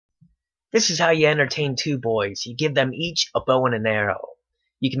This is how you entertain two boys. You give them each a bow and an arrow.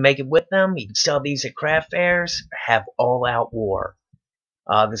 You can make it with them, you can sell these at craft fairs, or have all-out war.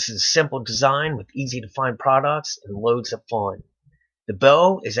 This is a simple design with easy-to-find products and loads of fun. The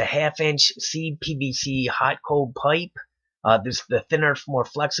bow is a half-inch seed PVC hot-cold pipe. This is the thinner, more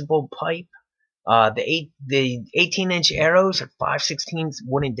flexible pipe. The 18-inch arrows are 5/16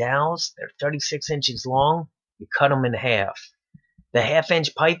 wooden dowels. They're 36 inches long. You cut them in half. The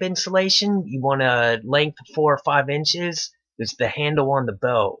half-inch pipe insulation, you want a length of 4 or 5 inches. There's the handle on the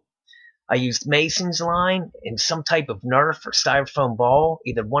bow. I used mason's line and some type of Nerf or styrofoam ball,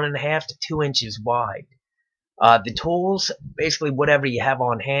 either 1.5 to 2 inches wide. The tools, basically whatever you have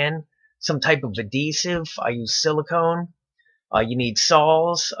on hand. Some type of adhesive, I use silicone. You need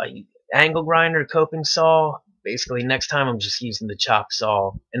saws, angle grinder, coping saw. Basically next time I'm just using the chop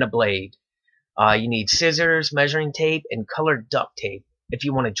saw and a blade. You need scissors, measuring tape, and colored duct tape if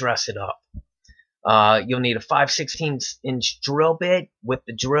you want to dress it up. You'll need a 5/16 inch drill bit with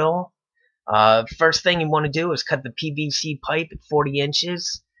the drill. First thing you want to do is cut the PVC pipe at 40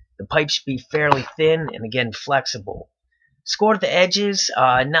 inches. The pipe should be fairly thin and again flexible. Score the edges,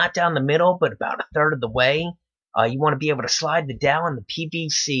 not down the middle, but about 1/3 of the way. You want to be able to slide the dowel in the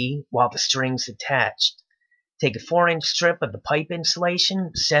PVC while the string's attached. Take a 4-inch strip of the pipe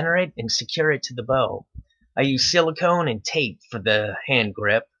insulation, center it, and secure it to the bow. I use silicone and tape for the hand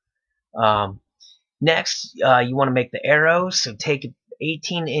grip. Next, you want to make the arrows, so take an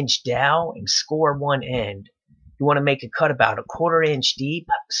 18-inch dowel and score one end. You want to make a cut about 1/4 inch deep,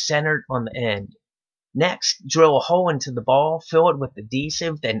 centered on the end. Next, drill a hole into the ball, fill it with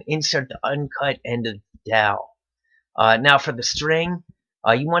adhesive, then insert the uncut end of the dowel. Now for the string,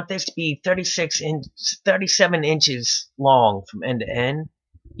 you want this to be 37 inches long from end to end.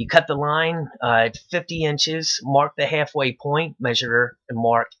 You cut the line at 50 inches, mark the halfway point, measure and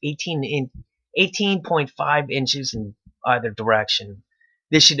mark 18.5 inches in either direction.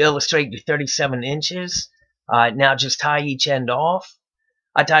 This should illustrate your 37 inches. Now just tie each end off.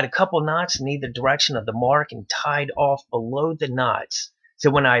 I tied a couple knots in either direction of the mark and tied off below the knots. So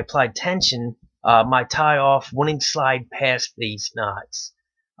when I applied tension, my tie off wouldn't slide past these knots.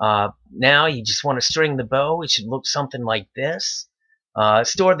 Now you just want to string the bow. It should look something like this.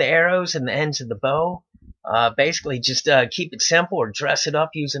 Store the arrows in the ends of the bow. Basically just keep it simple or dress it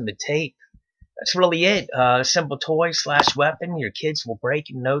up using the tape. That's really it. A simple toy / weapon your kids will break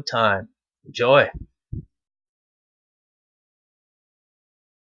in no time. Enjoy.